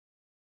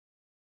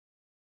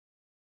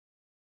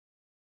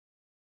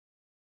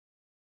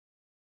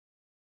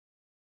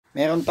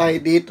Meron tayo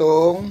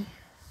ditong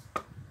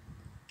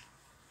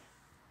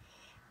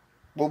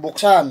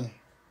bubuksan,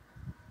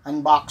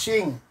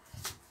 unboxing.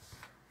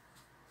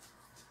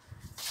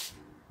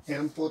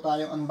 Meron po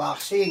tayong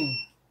unboxing.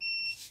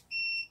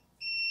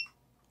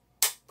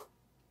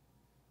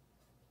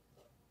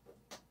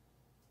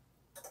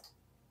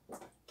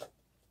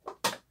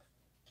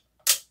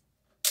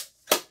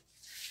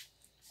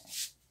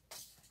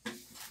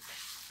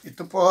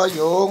 Ito po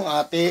yung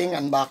ating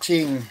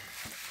unboxing.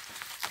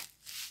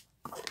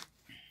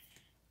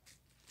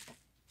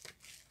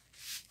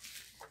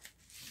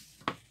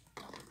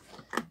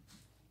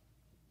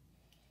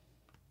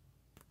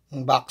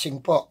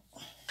 Unboxing po.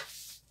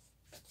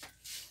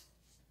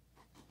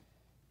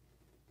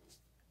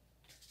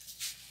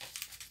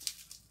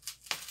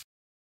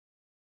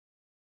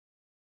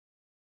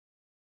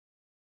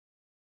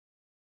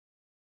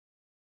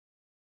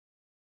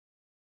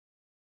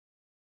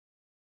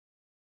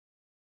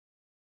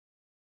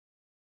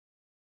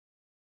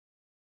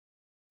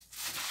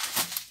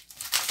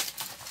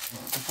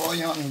 Ito po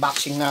yung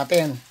unboxing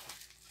natin.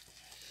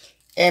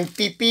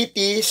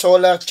 MPPT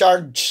Solar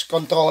Charge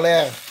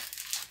Controller.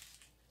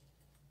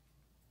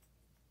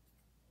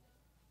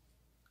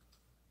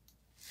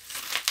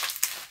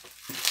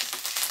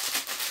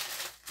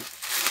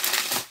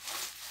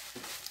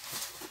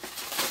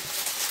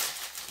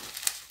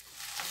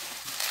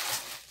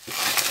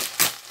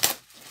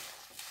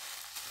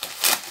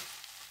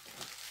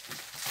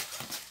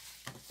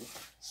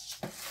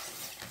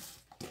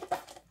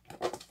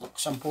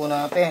 Buksan po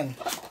natin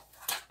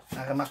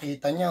para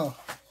makita nyo.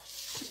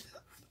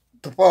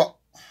 Ito po,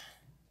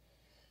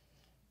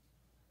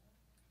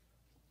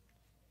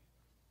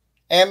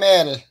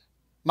 ML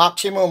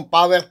Maximum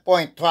Power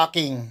Point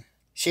Tracking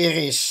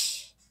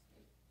Series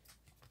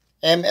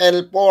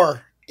ML4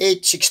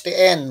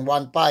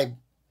 860N15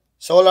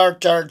 Solar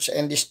Charge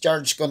and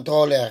Discharge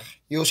Controller.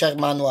 User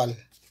Manual.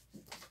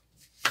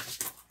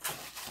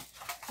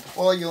 Ito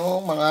po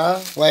yung mga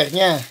wire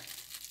nya.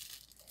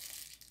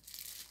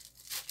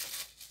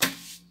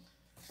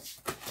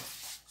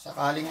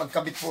 Sakaling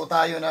magkabit po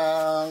tayo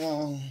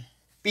ng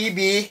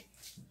PV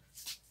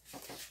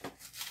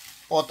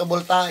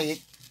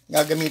photovoltaic,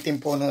 gagamitin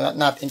po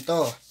natin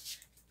to.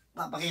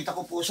 Papakita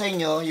ko po sa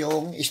inyo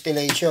yung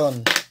installation.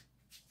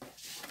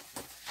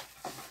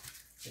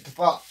 Ito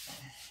po.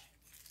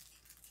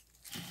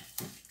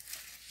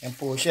 Yan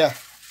po siya.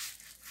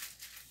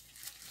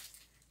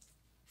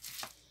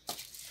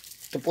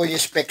 Ito po yung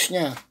specs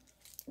nya.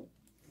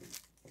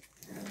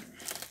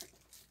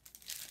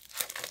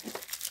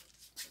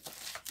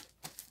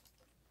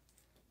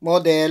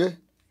 Model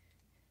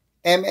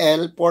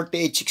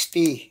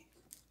ML4860.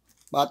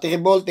 Battery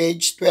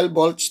voltage 12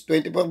 volts,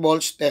 24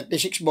 volts,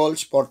 36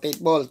 volts, 48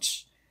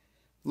 volts.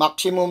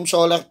 Maximum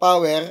solar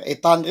power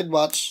 800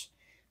 watts,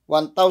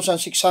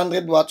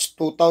 1600 watts,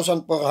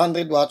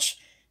 2400 watts,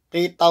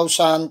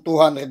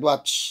 3200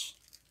 watts.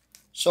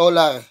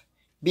 Solar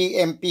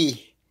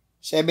BMP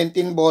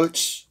 17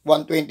 volts,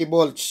 120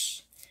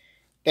 volts,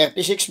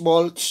 36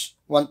 volts,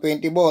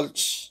 120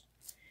 volts.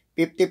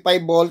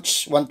 55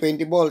 volts,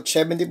 120 volts,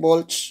 70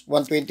 volts,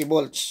 120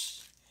 volts.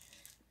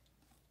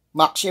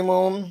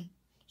 Maximum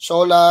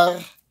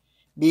solar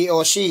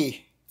BOC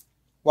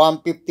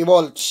 150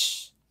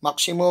 volts.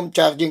 Maximum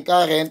charging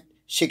current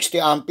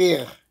 60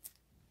 ampere.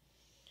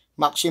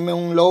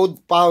 Maximum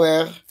load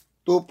power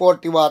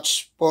 240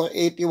 watts,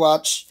 480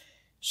 watts,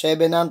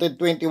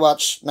 720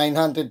 watts,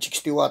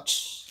 960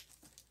 watts.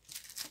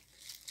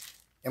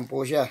 Yan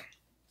po siya.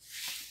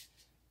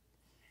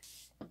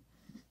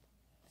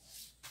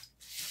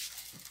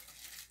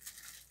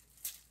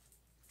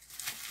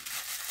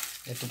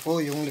 Ito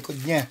po yung likod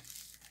niya.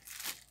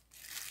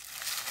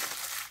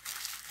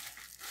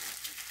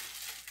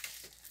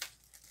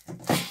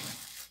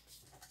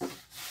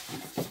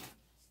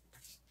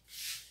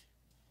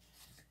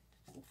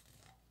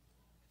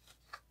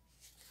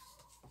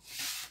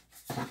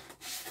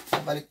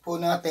 Balik po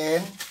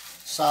natin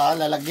sa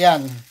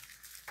lalagyan.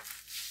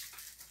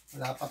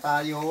 Wala pa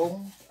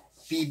tayong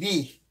PB.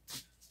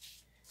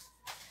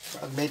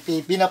 Pag may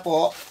PB na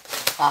po,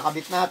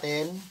 kakabit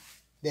natin,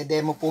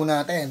 de-demo po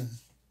natin.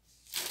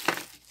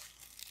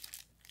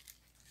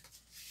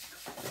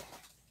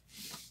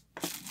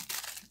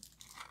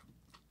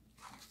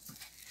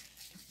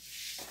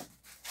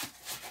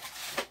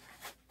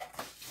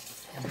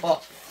 Po.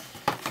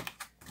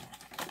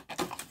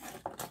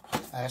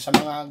 Sa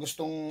mga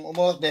gustong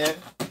umorder,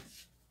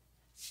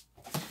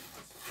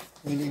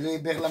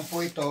 nililiver lang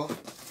po ito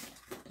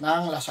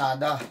ng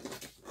Lazada.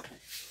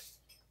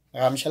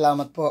 Maraming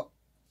salamat po.